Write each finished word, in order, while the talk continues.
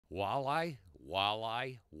Walleye,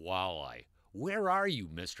 walleye, walleye. Where are you,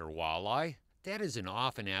 Mr. Walleye? That is an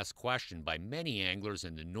often asked question by many anglers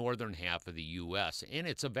in the northern half of the U.S., and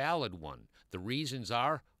it's a valid one. The reasons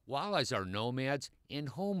are, walleyes are nomads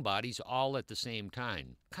and homebodies all at the same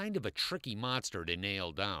time. Kind of a tricky monster to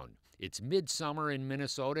nail down. It's midsummer in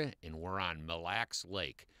Minnesota, and we're on Mille Lacs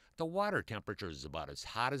Lake. The water temperature is about as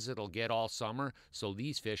hot as it'll get all summer, so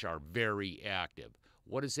these fish are very active.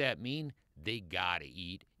 What does that mean? They gotta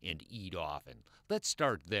eat, and eat often. Let's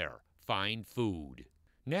start there. Find food.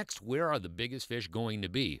 Next, where are the biggest fish going to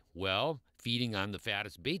be? Well, feeding on the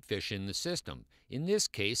fattest bait fish in the system. In this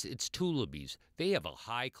case, it's tulipies. They have a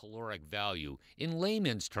high caloric value. In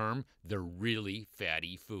layman's term, they're really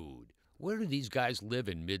fatty food. Where do these guys live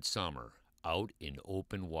in midsummer? Out in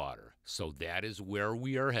open water. So that is where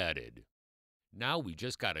we are headed. Now we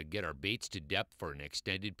just got to get our baits to depth for an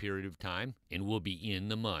extended period of time, and we'll be in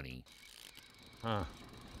the money. Huh.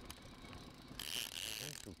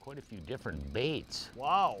 Through quite a few different baits.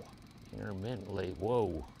 Wow. Intermittently,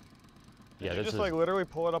 whoa. Yeah, you just like literally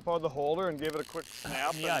pull it up out of the holder and give it a quick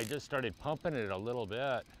snap? Yeah, I just started pumping it a little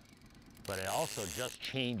bit, but I also just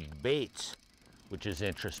changed baits, which is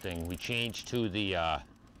interesting. We changed to the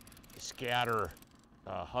scatter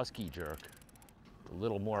husky jerk. A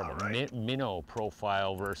little more of a minnow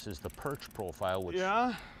profile versus the perch profile, which,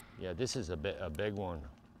 yeah, this is a big one.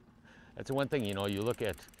 That's the one thing, you know, you look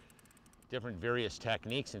at different various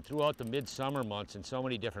techniques, and throughout the midsummer months in so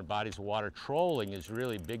many different bodies of water, trolling is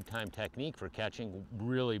really big time technique for catching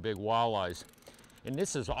really big walleyes. And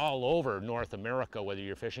this is all over North America, whether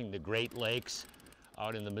you're fishing the Great Lakes,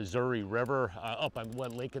 out in the Missouri River, up on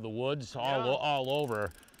Lake of the Woods, all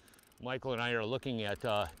over. Michael and I are looking at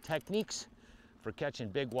techniques for catching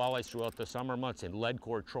big walleyes throughout the summer months, and lead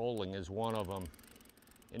core trolling is one of them.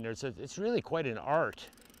 And it's really quite an art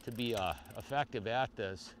to be effective at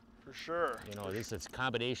this. For sure. You know, this is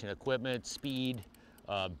combination equipment, speed,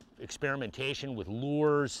 experimentation with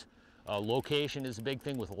lures. Location is a big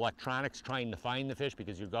thing with electronics, trying to find the fish,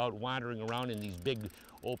 because you're out wandering around in these big,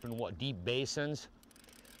 open, deep basins.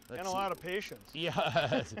 And a lot of patience.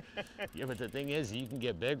 Yeah. Yeah, but the thing is, you can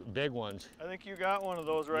get big ones. I think you got one of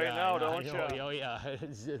those now, don't you? Oh, yeah.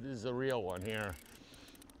 This is a real one here.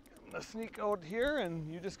 I'm gonna sneak out here, and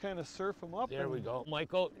you just kind of surf them up. There we go.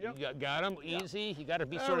 Michael, you got him easy. You got to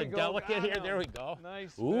be there sort of delicate here. There we go.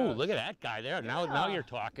 Nice. Ooh, look at that guy there. Now you're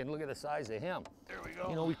talking. Look at the size of him. There we go.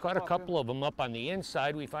 You know, we caught a couple of them up on the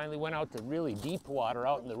inside. We finally went out to really deep water,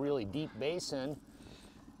 out in the really deep basin.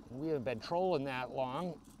 We haven't been trolling that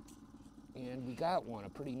long, and we got one, a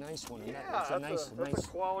pretty nice one. Yeah, that's a nice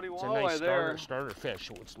quality it's walleye a nice there. starter fish.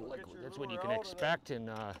 That's what you can expect in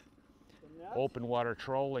open water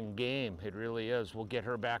trolling game. It really is. We'll get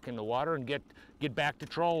her back in the water and get back to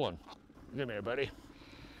trolling. Come here, buddy.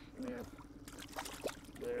 Come here.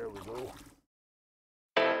 There we go.